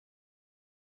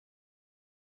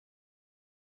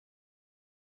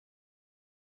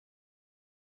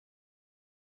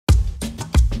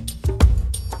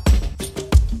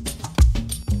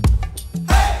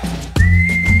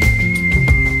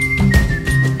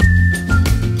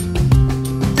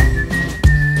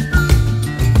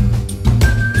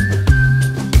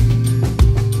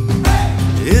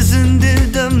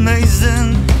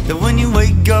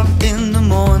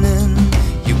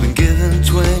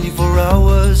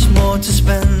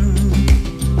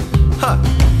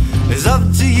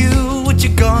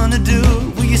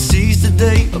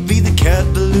or be the cat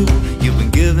Baloo. You've been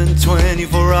given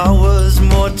 24 hours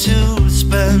more to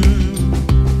spend.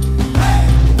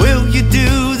 Will you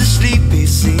do the sleepy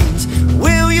scenes?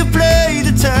 Will you play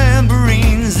the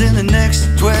tambourines in the next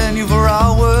 24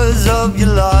 hours of your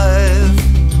life?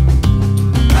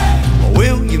 Or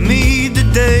will you meet the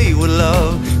day with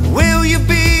love? Will you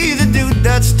be the dude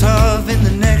that's tough in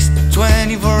the next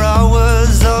 24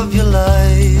 hours of your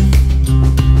life?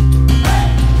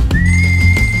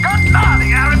 Good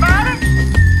morning, everybody!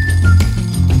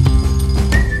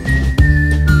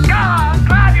 Go on,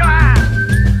 clap your hands!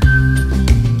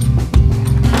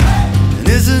 And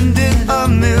isn't it a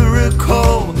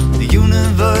miracle? The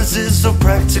universe is so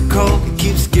practical. It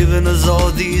keeps giving us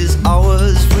all these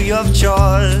hours free of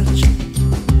charge.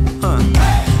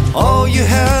 All you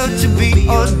have to be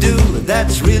or do,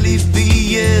 that's really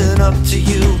being up to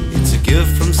you. It's a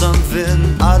gift from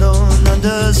something I don't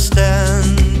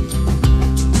understand.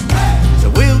 So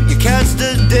will you catch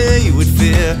the day with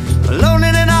fear, alone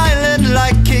in an island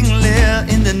like King Lear,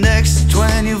 in the next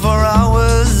 24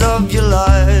 hours of your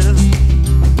life?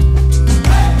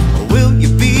 Or will you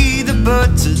be the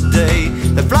bird today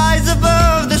that flies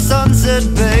above the sunset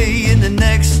bay in the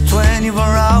next 24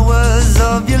 hours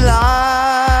of your life?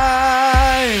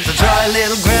 So try a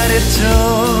little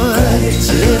gratitude,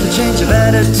 a little change of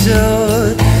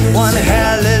attitude. One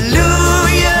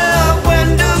hallelujah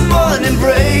when the morning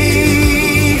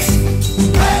breaks.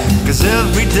 'Cause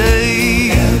every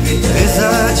day is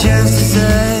a chance to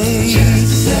say,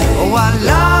 oh, I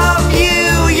love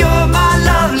you, you're my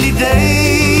lovely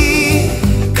day.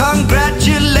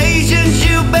 Congratulations,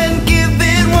 you've been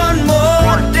given one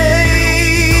more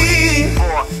day.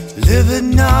 Live it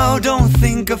now, don't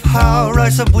think of how.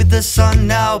 Rise up with the sun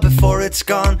now before it's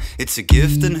gone. It's a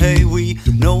gift and hey, we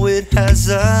know it has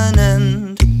an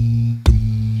end.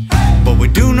 But we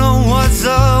do know what's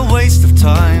a waste of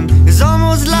time. It's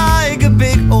almost like a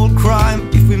big old crime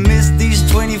if we miss these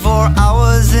 24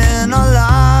 hours in our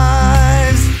lives.